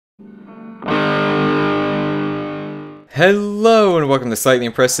Hello and welcome to Slightly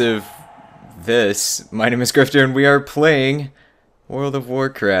Impressive My name is Griff and we are playing World of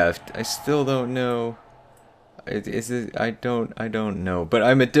Warcraft. I still don't know. I don't know. But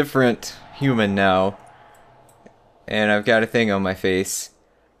I'm a different human now. And I've got a thing on my face.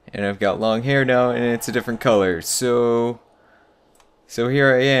 And I've got long hair now and it's a different color. So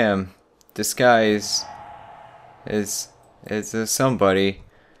here I am. Disguised as a somebody.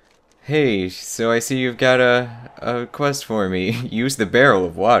 Hey, so I see you've got a quest for me. Use the barrel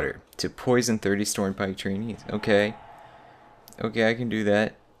of water to poison 30 Stormpike trainees. Okay. Okay, I can do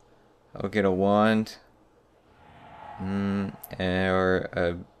that. I'll get a wand. Or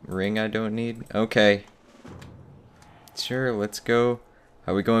a ring I don't need. Okay. Sure, let's go.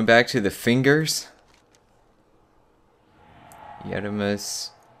 Are we going back to the fingers?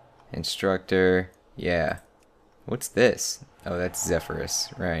 Yetimus. Instructor. Yeah. What's this? Oh, that's Zephyrus.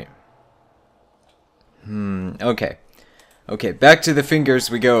 Right. Okay. Okay, back to the fingers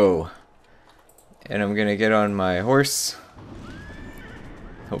we go. And I'm gonna get on my horse.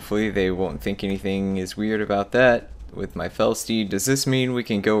 Hopefully they won't think anything is weird about that with my fell steed. Does this mean we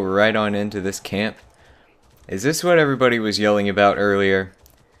can go right on into this camp? Is this what everybody was yelling about earlier?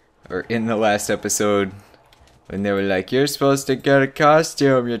 Or in the last episode? When they were like, you're supposed to get a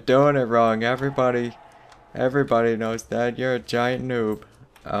costume, you're doing it wrong. Everybody knows that. You're a giant noob.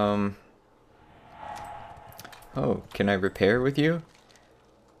 Oh, can I repair with you?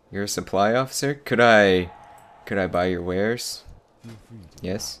 You're a supply officer? Could I buy your wares?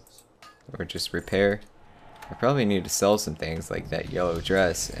 Yes? Or just repair? I probably need to sell some things like that yellow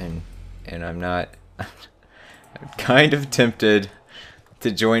dress and I'm not I'm kind of tempted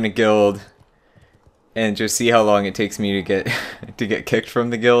to join a guild and just see how long it takes me to get kicked from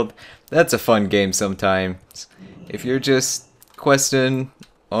the guild. That's a fun game sometimes. If you're just questing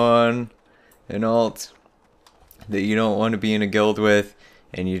on an alt that you don't want to be in a guild with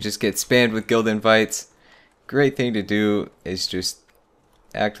and you just get spammed with guild invites, great thing to do is just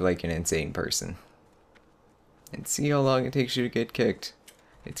act like an insane person and see how long it takes you to get kicked.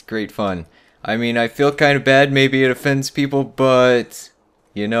 It's great fun. I mean, I feel kind of bad, maybe it offends people, but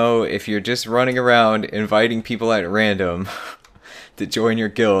you know, if you're just running around inviting people at random to join your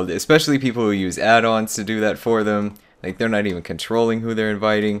guild, especially people who use add-ons to do that for them, like they're not even controlling who they're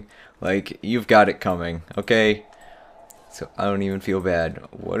inviting, like you've got it coming, okay? So I don't even feel bad.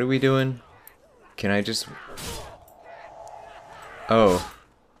 What are we doing? Can I just... Oh.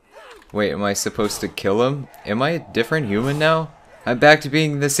 Wait, am I supposed to kill him? Am I a different human now? I'm back to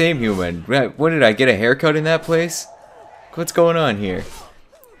being the same human. What, did I get a haircut in that place? What's going on here?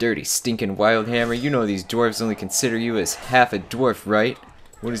 Dirty, stinking wild hammer. You know these dwarves only consider you as half a dwarf, right?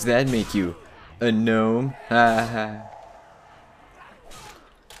 What does that make you? A gnome? Ha ha.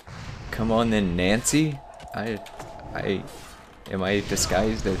 Come on then, Nancy. Am I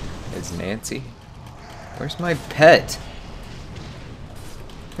disguised as Nancy? Where's my pet?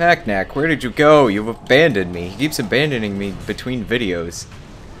 Knack, where did you go? You've abandoned me. He keeps abandoning me between videos.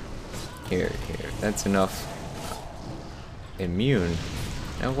 Here, that's enough. Immune.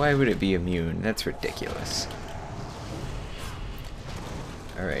 Now why would it be immune? That's ridiculous.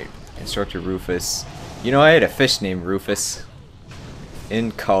 Alright, Instructor Rufus. You know, I had a fish named Rufus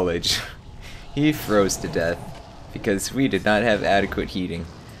in college. He froze to death because we did not have adequate heating.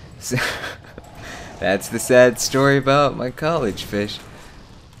 So that's the sad story about my college fish.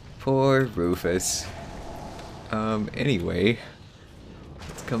 Poor Rufus. Anyway,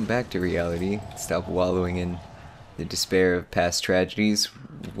 let's come back to reality. Stop wallowing in the despair of past tragedies.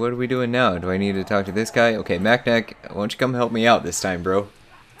 What are we doing now? Do I need to talk to this guy? Okay, Macnac, why don't you come help me out this time, bro?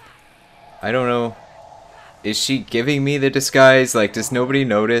 I don't know. Is she giving me the disguise? Like, does nobody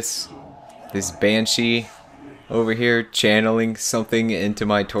notice this banshee over here channeling something into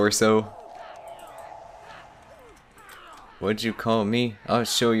my torso? What'd you call me? I'll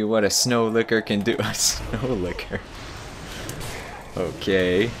show you what a snow licker can do. A snow licker.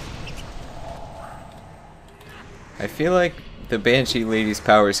 Okay. I feel like the Banshee Lady's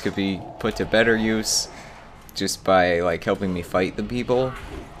powers could be put to better use just by, like, helping me fight the people.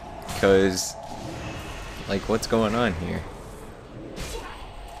 Because, like, what's going on here?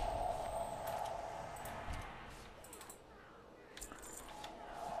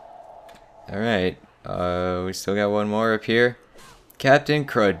 Alright. We still got one more up here. Captain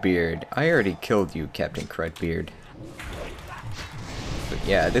Crudbeard. I already killed you, Captain Crudbeard. But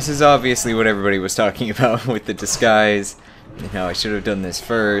yeah, this is obviously what everybody was talking about with the disguise. And how I should have done this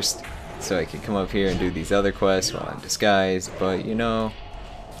first, so I could come up here and do these other quests while I'm disguised. But, you know,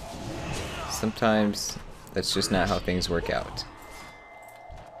 sometimes that's just not how things work out.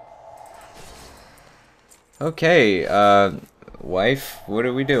 Okay, wife, what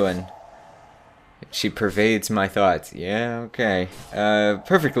are we doing? She pervades my thoughts. Yeah, okay.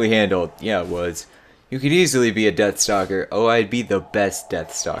 Perfectly handled. Yeah, it was. You could easily be a Deathstalker. Oh, I'd be the best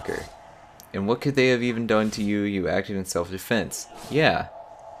Deathstalker. And what could they have even done to you? You acted in self-defense. Yeah,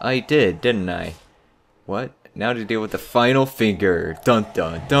 I did, didn't I? What? Now to deal with the final finger. Dun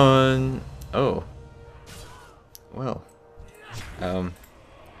dun dun. Oh. Well. I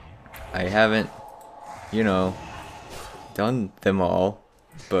haven't, you know, done them all,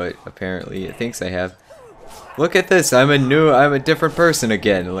 but apparently it thinks I have. Look at this, I'm a different person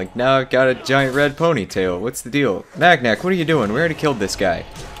again. Like, now I've got a giant red ponytail. What's the deal? Magnac, what are you doing? We already killed this guy.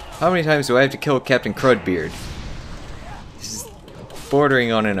 How many times do I have to kill Captain Crudbeard? This is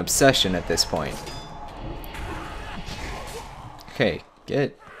bordering on an obsession at this point. Okay,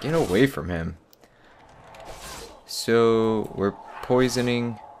 get away from him. So, we're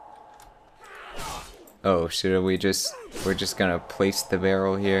poisoning... Oh, we're just gonna place the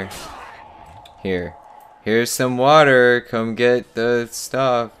barrel here. Here's some water, come get the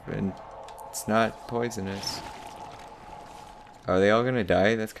stuff, and it's not poisonous. Are they all gonna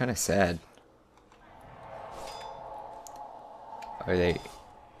die? That's kinda sad. Are they?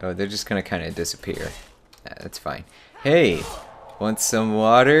 Oh, they're just gonna kinda disappear. Yeah, that's fine. Hey! Want some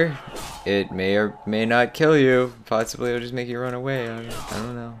water? It may or may not kill you. Possibly it'll just make you run away. I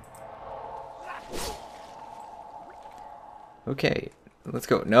don't know. Okay, let's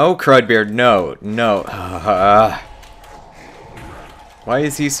go. No, Crudbeard, no, no. Why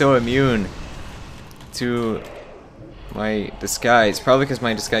is he so immune to my disguise? Probably because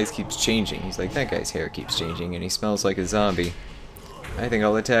my disguise keeps changing. He's like, that guy's hair keeps changing and he smells like a zombie. I think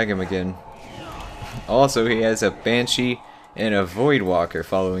I'll attack him again. Also, he has a Banshee and a Voidwalker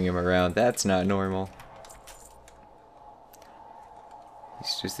following him around. That's not normal.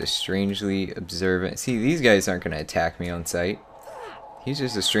 He's just a strangely observant... See, these guys aren't going to attack me on sight. He's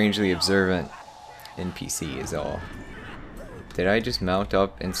just a strangely observant NPC is all. Did I just mount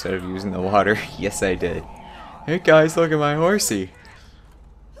up instead of using the water? Yes, I did. Hey guys, look at my horsey.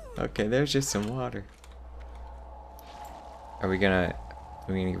 Okay, there's just some water. Are we gonna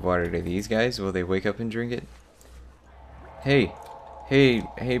give water to these guys? Will they wake up and drink it? Hey,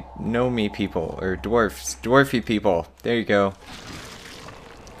 know me people, or dwarfy people. There you go.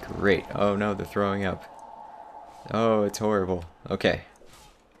 Great. Oh no, they're throwing up. Oh, it's horrible. Okay.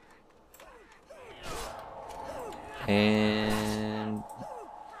 And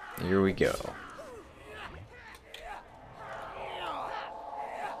here we go.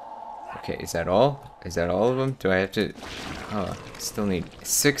 Okay, is that all? Is that all of them? Do I have to... Oh, still need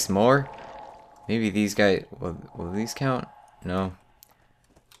 6 more? Maybe these guys... Will these count? No.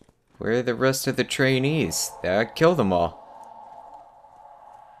 Where are the rest of the trainees? I killed them all.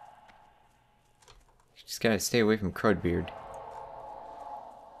 Just gotta stay away from Crudbeard.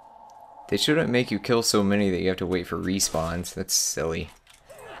 They shouldn't make you kill so many that you have to wait for respawns. That's silly.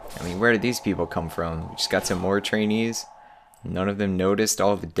 I mean, where did these people come from? We just got some more trainees. None of them noticed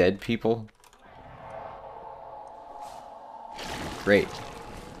all the dead people. Great.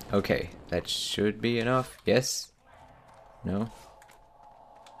 Okay, that should be enough. Yes? No?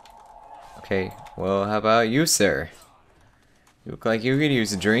 Okay, well, how about you, sir? You look like you could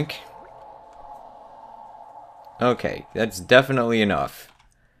use a drink. Okay, that's definitely enough.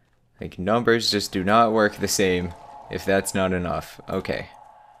 Like, numbers just do not work the same if that's not enough. Okay.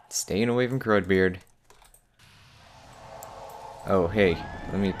 Staying away from Crudbeard. Oh, hey,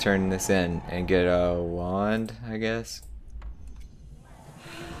 let me turn this in and get a wand, I guess.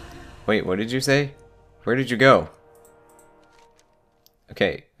 Wait, what did you say? Where did you go?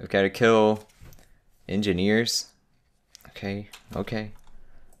 Okay, I've got to kill engineers. Okay, okay.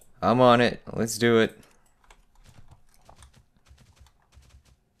 I'm on it. Let's do it.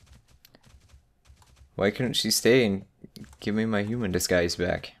 Why couldn't she stay and give me my human disguise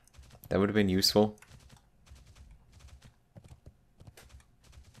back? That would have been useful.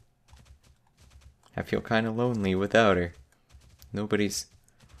 I feel kind of lonely without her. Nobody's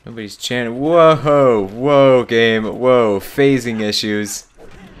chanting. Whoa, whoa, game, whoa, phasing issues.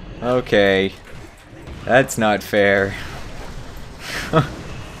 Okay, that's not fair.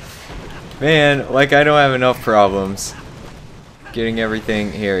 Man, like I don't have enough problems getting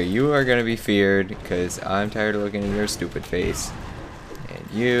everything here. You are gonna be feared because I'm tired of looking at your stupid face. And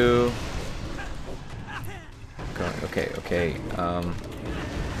you. Going. Okay, okay.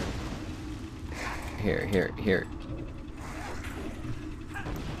 Here.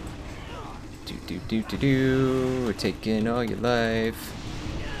 Do. We're taking all your life.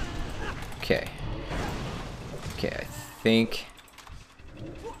 Okay. Okay, I think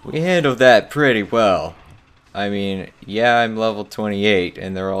we handled that pretty well. I mean, yeah, I'm level 28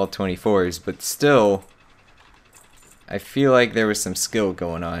 and they're all 24s, but still, I feel like there was some skill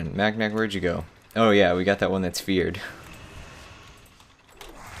going on. Macnac, where'd you go? Oh yeah, we got that one that's feared.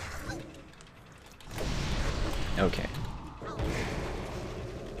 Okay.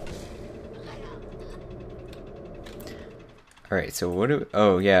 Alright, so what do...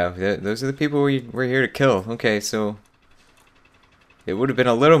 Oh yeah, those are the people we're here to kill. Okay, so... It would have been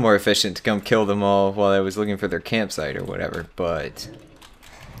a little more efficient to come kill them all while I was looking for their campsite or whatever, but...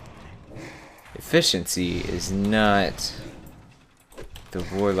 Efficiency is not the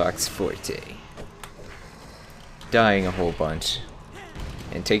warlock's forte. Dying a whole bunch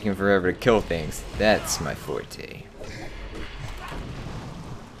and taking forever to kill things, that's my forte.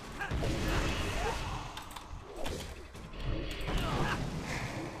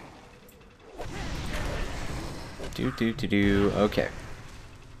 Okay.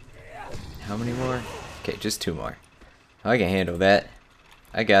 How many more? Okay, just 2 more. I can handle that.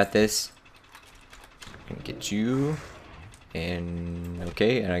 I got this. Gonna get you. And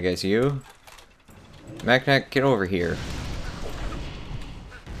okay, and I guess you. Macnac, get over here.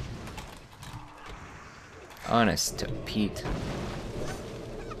 Honest to Pete.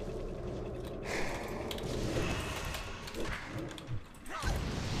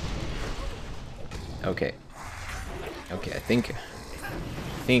 Okay. Okay, I think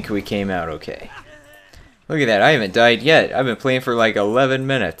we came out okay. Look at that, I haven't died yet. I've been playing for like 11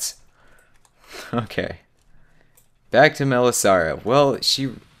 minutes. Okay. Back to Melisara. Well,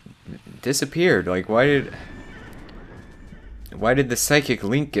 she disappeared. Like, why did the psychic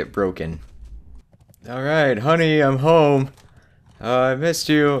link get broken? Alright, honey, I'm home. I missed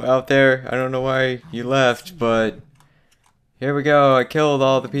you out there. I don't know why you left, but here we go. I killed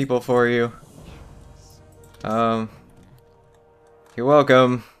all the people for you. You're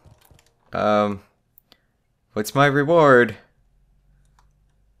welcome. What's my reward?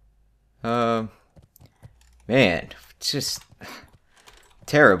 Man, just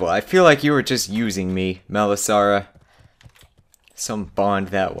terrible. I feel like you were just using me, Melisara. Some bond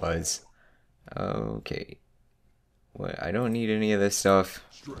that was. Okay. What? I don't need any of this stuff.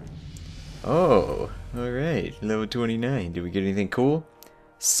 Oh, alright. Level 29. Did we get anything cool?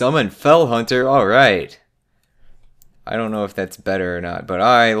 Summon Fell Hunter. Alright. I don't know if that's better or not, but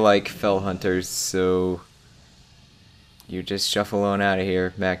I like Fell Hunters, so you just shuffle on out of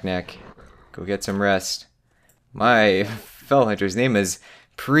here, Macnac. Go get some rest. My Fell Hunter's name is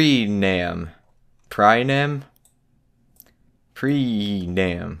Prenam. Prenam?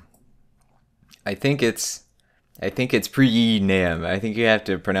 Prenam. I think it's Prenam. I think you have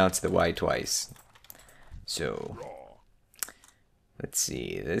to pronounce the Y twice. So let's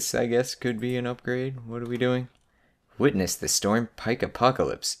see. This, I guess, could be an upgrade. What are we doing? Witness the Storm Pike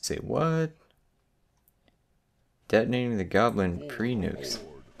Apocalypse. Say what? Detonating the Goblin pre-nukes.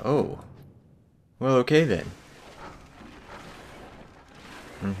 Oh. Well, okay then.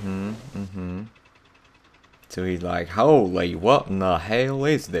 So he's like, holy, what in the hell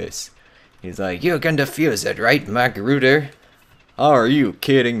is this? He's like, you can defuse it, right, Magruder? Are you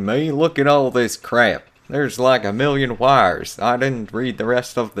kidding me? Look at all this crap. There's like 1,000,000 wires. I didn't read the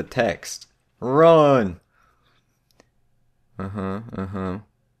rest of the text. Run!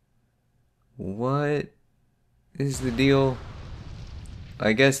 What is the deal?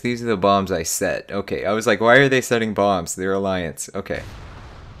 I guess these are the bombs I set. Okay, I was like, why are they setting bombs? They're Alliance. Okay.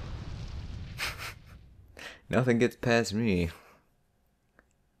 Nothing gets past me.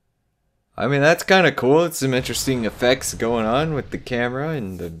 I mean, that's kind of cool. It's some interesting effects going on with the camera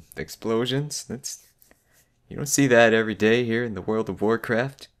and the explosions. You don't see that every day here in the World of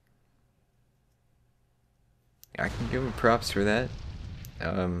Warcraft. I can give him props for that.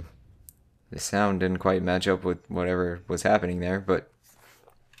 The sound didn't quite match up with whatever was happening there, but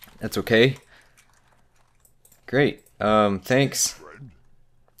that's okay. Great. Thanks.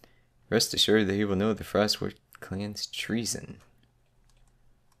 Rest assured that he will know the Frostwolf clan's treason.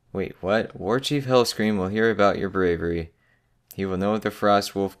 Wait, what? War Chief Hellscream will hear about your bravery. He will know the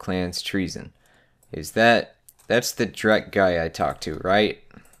Frostwolf clan's treason. That's the Drek guy I talked to, right?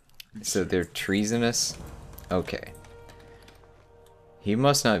 So they're treasonous? Okay. He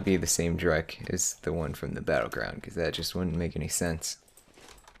must not be the same Drek as the one from the battleground, because that just wouldn't make any sense.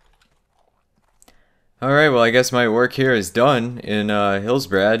 Alright, well I guess my work here is done in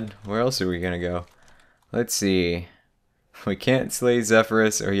Hillsbrad. Where else are we gonna go? Let's see. We can't slay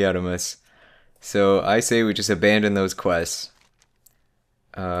Zephyrus or Yetimus. So I say we just abandon those quests.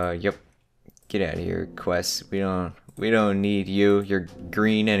 Yep. Get out of here, quests. We don't need you. You're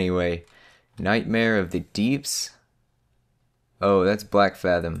green anyway. Nightmare of the Deeps? Oh, that's Black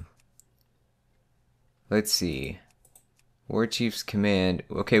Fathom. Let's see. War Chief's command.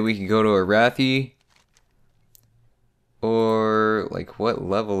 Okay, we can go to Arathi. Or, like, what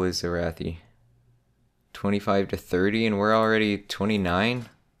level is Arathi? 25 to 30, and we're already 29?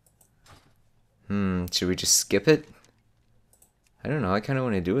 Should we just skip it? I don't know, I kind of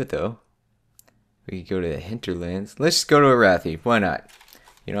want to do it, though. We could go to the hinterlands. Let's just go to Arathi. Why not?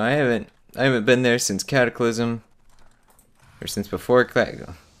 You know, I haven't been there since Cataclysm. Or since before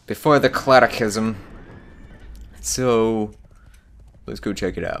the Cataclysm. So, let's go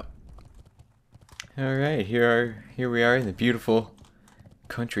check it out. Alright, here we are in the beautiful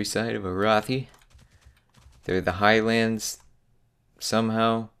countryside of Arathi. They're the highlands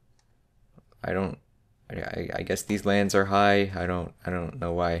somehow. I guess these lands are high. I don't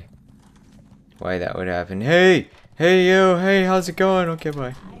know why that would happen. Hey you, hey, how's it going? Okay,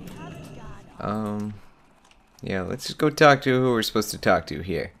 bye. Yeah, let's just go talk to who we're supposed to talk to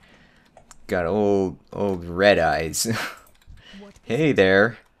here. Got old red eyes. Hey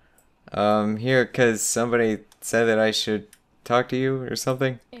there. Here, cause somebody said that I should talk to you or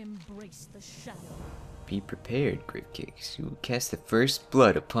something. Embrace the shadow. Be prepared, Griffcakes. You will cast the first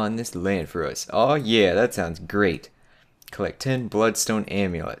blood upon this land for us. Oh yeah, that sounds great. Collect 10 bloodstone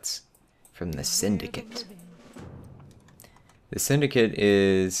amulets from the Syndicate. The Syndicate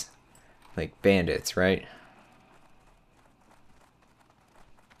is like bandits, right?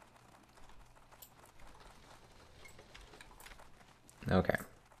 Okay.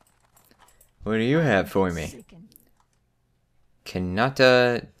 What do you have for me?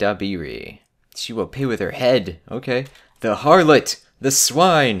 Kanata Dabiri. She will pay with her head. Okay. The harlot! The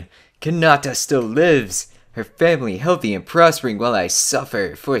swine! Kanata still lives! Her family healthy and prospering while I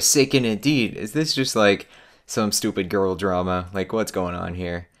suffer. Forsaken indeed. Is this just like some stupid girl drama? Like, what's going on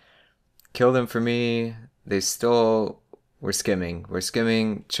here? Kill them for me. They stole. We're skimming. We're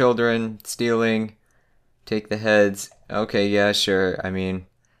skimming. Children. Stealing. Take the heads. Okay, yeah, sure. I mean,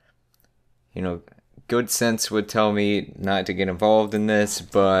 you know, good sense would tell me not to get involved in this,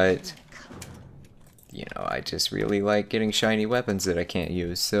 but, you know, I just really like getting shiny weapons that I can't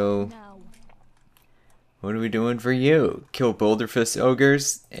use, so what are we doing for you? Kill Boulderfist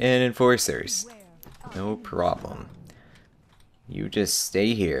ogres and enforcers. No problem. You just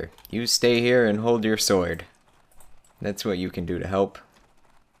stay here. You stay here and hold your sword. That's what you can do to help.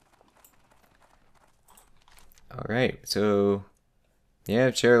 Alright, so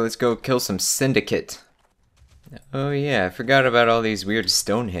yeah, sure, let's go kill some Syndicate. Oh yeah, I forgot about all these weird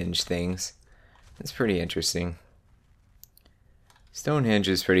Stonehenge things. That's pretty interesting. Stonehenge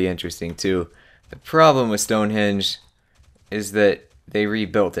is pretty interesting too. The problem with Stonehenge is that they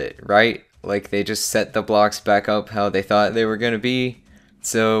rebuilt it, right? Like they just set the blocks back up how they thought they were gonna be,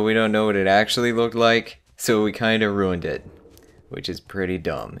 so we don't know what it actually looked like, so we kind of ruined it. Which is pretty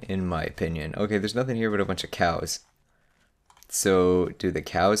dumb, in my opinion. Okay, there's nothing here but a bunch of cows. So, do the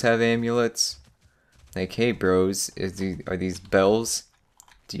cows have amulets? Like, hey bros, are these bells?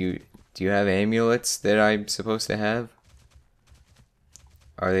 Do you have amulets that I'm supposed to have?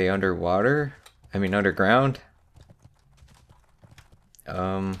 Are they underwater? I mean, underground?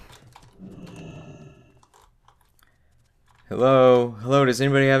 Hello? Hello, does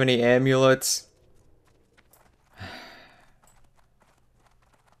anybody have any amulets?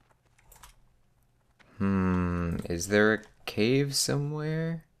 Is there a cave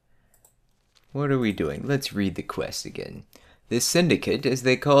somewhere? What are we doing? Let's read the quest again. This Syndicate, as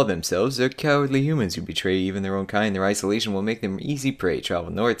they call themselves, are cowardly humans who betray even their own kind. Their isolation will make them easy prey.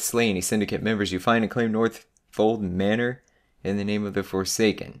 Travel north, slay any Syndicate members you find, and claim Northfold Manor in the name of the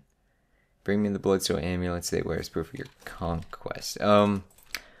Forsaken. Bring me the Bloodstone amulets they wear as proof of your conquest.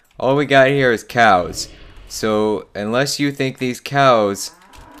 All we got here is cows. So, unless you think these cows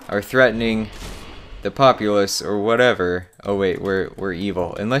are threatening the populace or whatever. Oh wait, we're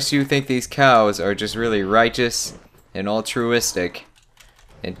evil. Unless you think these cows are just really righteous and altruistic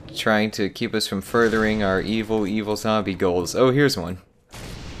and trying to keep us from furthering our evil zombie goals. Oh, here's one.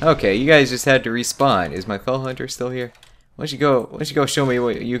 Okay, you guys just had to respawn. Is my fell hunter still here? Why don't you go show me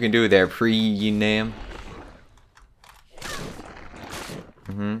what you can do there, pre-nam?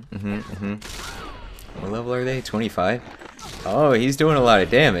 What level are they? 25? Oh, he's doing a lot of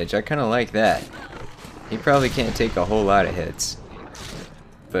damage. I kind of like that. He probably can't take a whole lot of hits.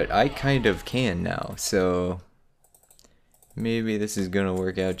 But I kind of can now, so maybe this is gonna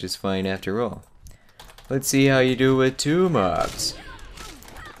work out just fine after all. Let's see how you do with 2 mobs.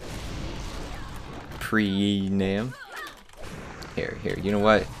 Pre-nam. Here, you know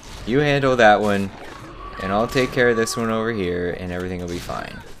what? You handle that one, and I'll take care of this one over here, and everything will be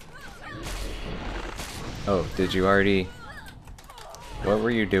fine. Oh, did you already... What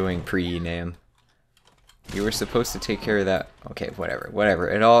were you doing, pre-nam? You were supposed to take care of that. Okay, whatever, whatever.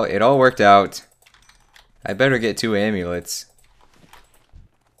 It all worked out. I better get 2 amulets.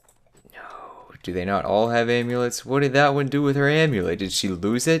 No, do they not all have amulets? What did that one do with her amulet? Did she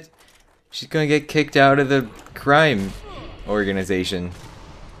lose it? She's gonna get kicked out of the crime organization.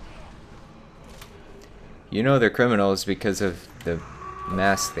 You know they're criminals because of the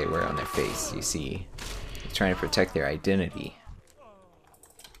mask they wear on their face, you see. They're trying to protect their identity.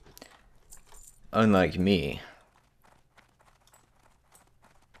 Unlike me.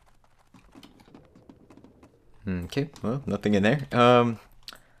 Okay, well, nothing in there.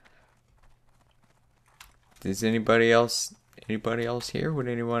 Does anybody else here? Would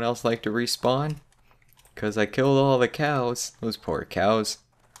anyone else like to respawn? Because I killed all the cows. Those poor cows.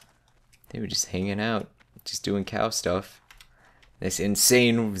 They were just hanging out, just doing cow stuff. This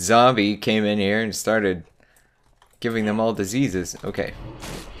insane zombie came in here and started giving them all diseases. Okay.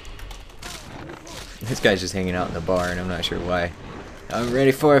 This guy's just hanging out in the bar and I'm not sure why. I'm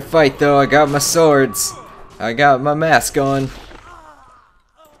ready for a fight though. I got my swords. I got my mask on.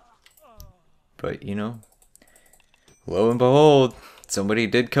 But, you know, lo and behold, somebody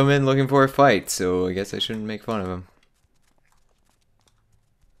did come in looking for a fight, so I guess I shouldn't make fun of him.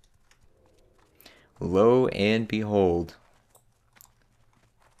 Lo and behold.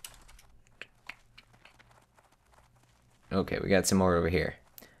 Okay, we got some more over here.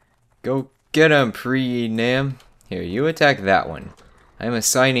 Go get him, Pre-Nam. Here, you attack that one. I'm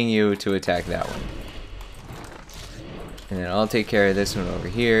assigning you to attack that one. And then I'll take care of this one over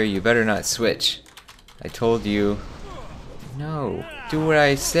here. You better not switch. I told you. No, do what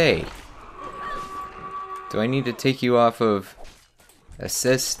I say. Do I need to take you off of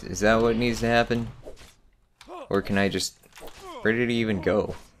assist? Is that what needs to happen? Or can I just... Where did he even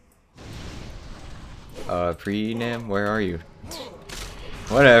go? Pre-Nam, where are you?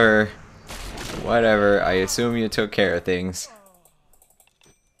 Whatever. Whatever, I assume you took care of things.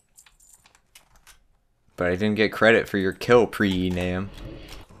 But I didn't get credit for your kill, Pre-Nam.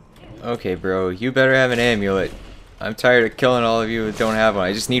 Okay, bro, you better have an amulet. I'm tired of killing all of you that don't have one.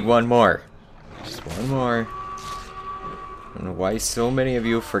 I just need one more. Just one more. I don't know why so many of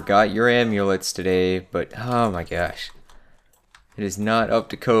you forgot your amulets today, but oh my gosh. It is not up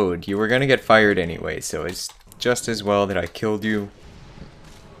to code. You were gonna get fired anyway, so it's just as well that I killed you.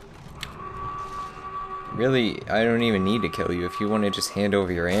 Really, I don't even need to kill you if you want to just hand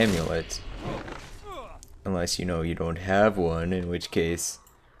over your amulet. Unless you know you don't have one, in which case...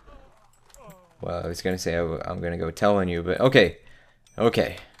 Well, I was gonna say I'm gonna go tell on you, but okay.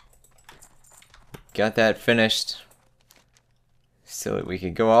 Okay. Got that finished. So that we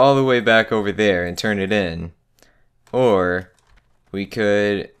could go all the way back over there and turn it in. Or we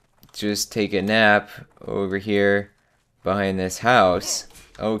could just take a nap over here behind this house.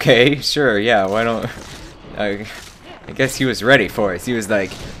 Okay, sure, yeah, why don't... I guess he was ready for us. He was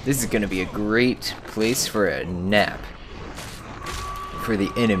like, this is gonna be a great place for a nap. For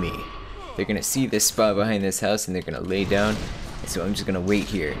the enemy. They're gonna see this spot behind this house and they're gonna lay down. So I'm just gonna wait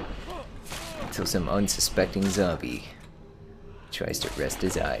here until some unsuspecting zombie tries to rest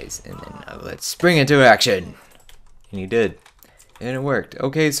his eyes, and then let's spring into action. And he did. And it worked.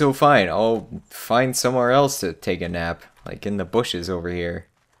 Okay, so fine. I'll find somewhere else to take a nap. Like in the bushes over here.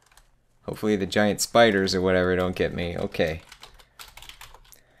 Hopefully the giant spiders or whatever don't get me. Okay.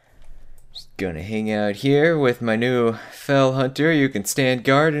 Just gonna hang out here with my new fell hunter. You can stand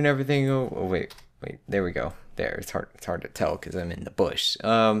guard and everything. Oh wait. There we go. There. It's hard to tell because I'm in the bush.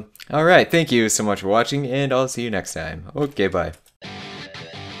 Alright, thank you so much for watching, and I'll see you next time. Okay, bye.